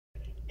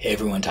Hey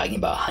everyone, talking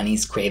about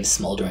Honey's Crave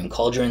Smoldering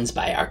Cauldrons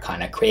by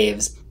Arcana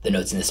Craves. The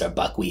notes in this are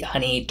buckwheat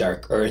honey,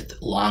 dark earth,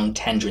 long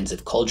tendrils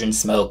of cauldron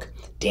smoke,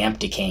 damp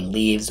decaying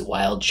leaves,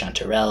 wild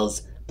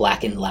chanterelles,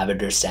 blackened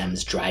lavender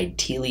stems, dried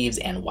tea leaves,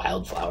 and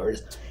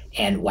wildflowers.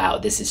 And wow,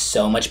 this is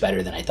so much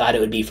better than I thought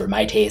it would be for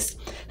my taste.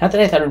 Not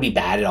that I thought it would be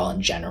bad at all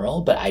in general,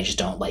 but I just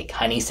don't like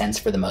honey scents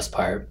for the most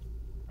part.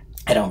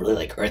 I don't really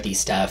like earthy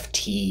stuff,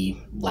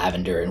 tea,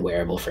 lavender, and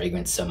wearable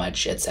fragrance so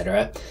much,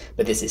 etc.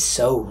 But this is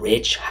so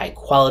rich, high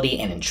quality,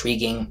 and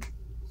intriguing.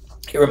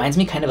 It reminds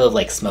me kind of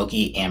like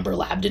smoky amber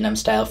labdanum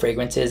style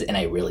fragrances, and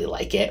I really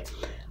like it.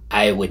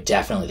 I would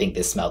definitely think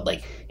this smelled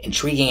like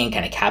intriguing and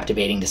kind of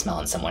captivating to smell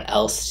on someone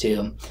else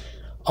too.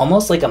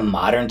 Almost like a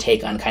modern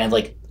take on kind of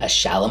like a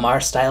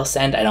Shalimar style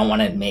scent. I don't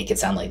want to make it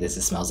sound like this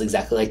smells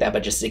exactly like that,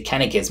 but just it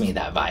kind of gives me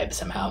that vibe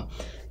somehow.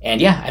 And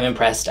yeah, I'm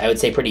impressed. I would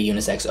say pretty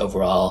unisex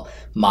overall,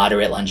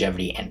 moderate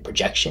longevity and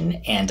projection,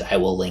 and I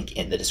will link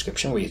in the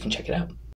description where you can check it out.